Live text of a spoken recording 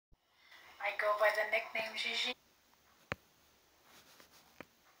I go by the nickname Gigi.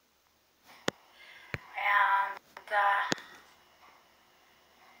 And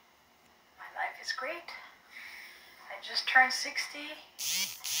my life is great. I just turned 60,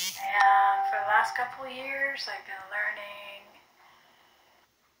 and for the last couple of years I've been learning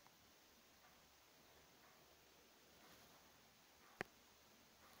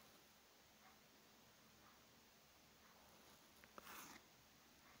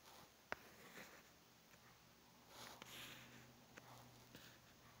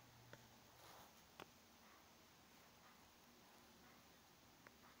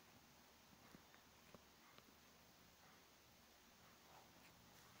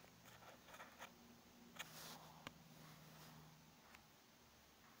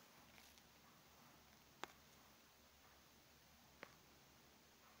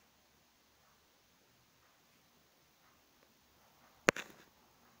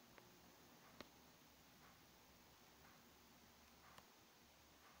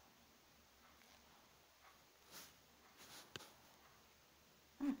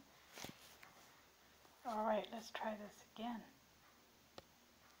All right, let's try this again.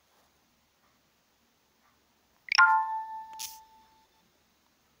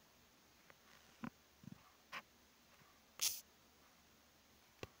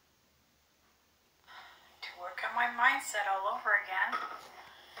 To work on my mindset all over again,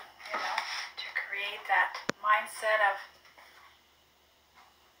 to create that mindset of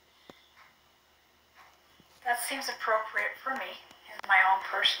that seems appropriate for me in my own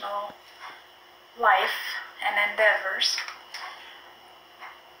personal life and endeavors.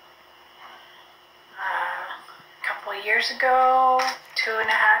 A couple of years ago,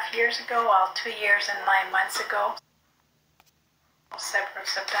 2.5 years ago, 2 years and 9 months ago,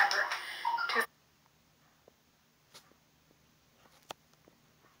 September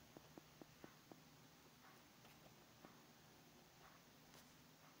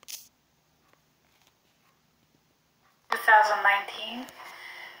 2019,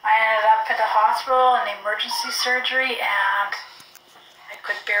 I ended up at the hospital in emergency surgery, and I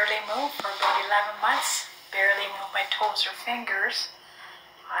could barely move for about 11 months, barely move my toes or fingers.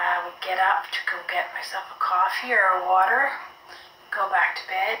 I would get up to go get myself a coffee or a water, go back to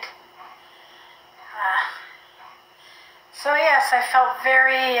bed. So yes, I felt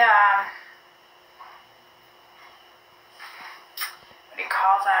very, what do you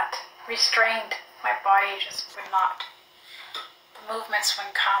call that, restrained. My body just would not, the movements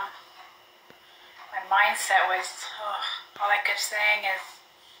wouldn't come. My mindset was, all I kept saying is,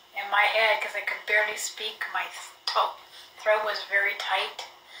 in my head, because I could barely speak, my throat was very tight.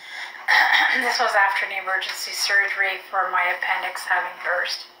 This was after an emergency surgery for my appendix having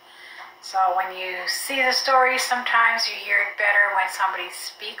burst. So when you see the story, sometimes you hear it better when somebody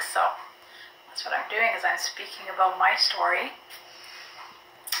speaks. So that's what I'm doing, is I'm speaking about my story.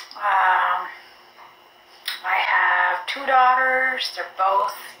 I have 2 daughters. They're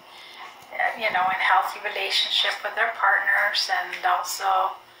both, in healthy relationship with their partners, and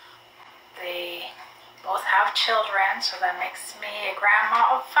also they both have children, so that makes me a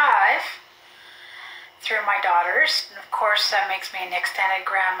grandma of 5 through my daughters. And of course, that makes me an extended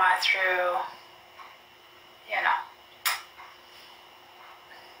grandma through,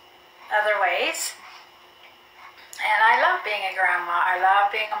 other ways. And I love being a grandma. I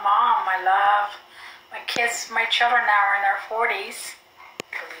love being a mom. I love my kids. My children now are in their 40s,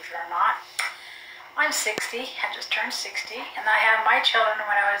 believe it or not. I'm 60. I just turned 60. And I had my children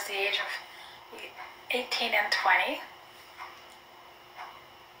when I was the age of 18 and 20.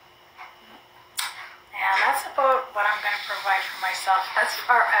 And that's about what I'm going to provide for myself as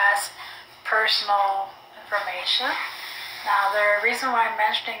far as personal information. Now, the reason why I'm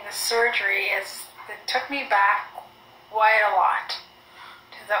mentioning the surgery is it took me back quite a lot,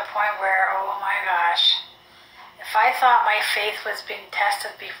 to the point where, oh my gosh, if I thought my faith was being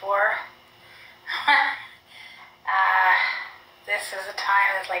tested before, this is a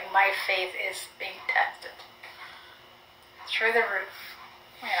time that my faith is being tested through the roof.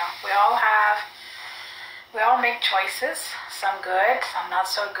 We all make choices, some good, some not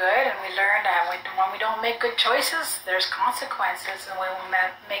so good, and we learn that when we don't make good choices, there's consequences, and when we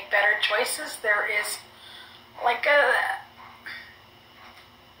make better choices, there is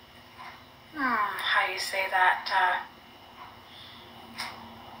how do you say that,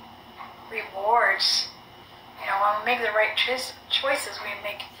 rewards. When we make the right choices,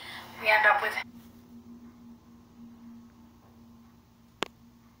 we end up with